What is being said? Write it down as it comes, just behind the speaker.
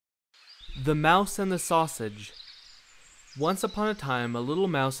The Mouse and the Sausage. Once upon a time, a little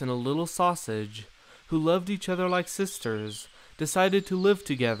mouse and a little sausage, who loved each other like sisters, decided to live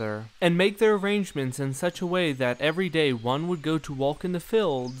together and make their arrangements in such a way that every day one would go to walk in the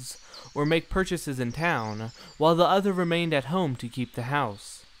fields or make purchases in town, while the other remained at home to keep the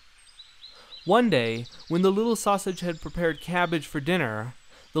house. One day, when the little sausage had prepared cabbage for dinner,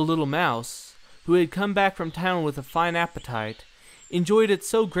 the little mouse, who had come back from town with a fine appetite, enjoyed it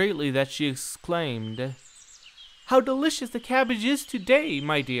so greatly that she exclaimed, "How delicious the cabbage is today,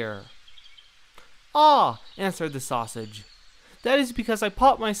 my dear!" "Ah," answered the sausage, "that is because I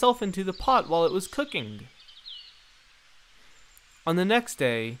popped myself into the pot while it was cooking." On the next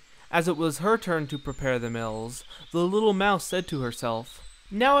day, as it was her turn to prepare the meals, the little mouse said to herself,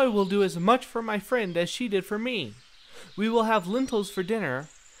 "Now I will do as much for my friend as she did for me. We will have lentils for dinner,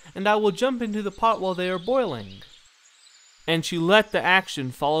 and I will jump into the pot while they are boiling." And she let the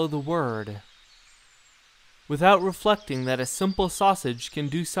action follow the word, without reflecting that a simple sausage can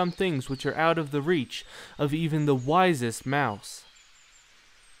do some things which are out of the reach of even the wisest mouse.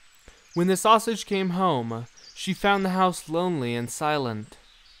 When the sausage came home, she found the house lonely and silent.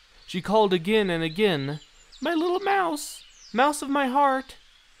 She called again and again, "My little mouse, mouse of my heart,"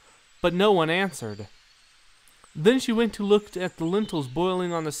 but no one answered. Then she went to look at the lentils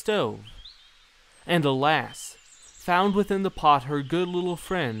boiling on the stove, and alas, found within the pot her good little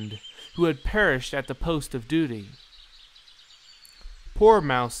friend, who had perished at the post of duty. Poor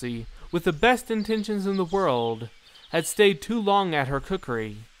Mousie, with the best intentions in the world, had stayed too long at her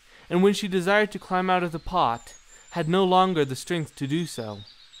cookery, and when she desired to climb out of the pot, had no longer the strength to do so.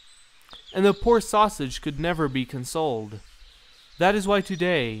 And the poor sausage could never be consoled. That is why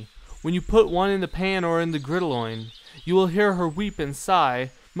today, when you put one in the pan or in the gridiron, you will hear her weep and sigh,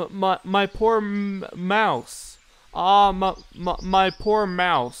 My poor mouse! Ah, my poor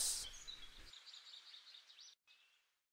mouse!"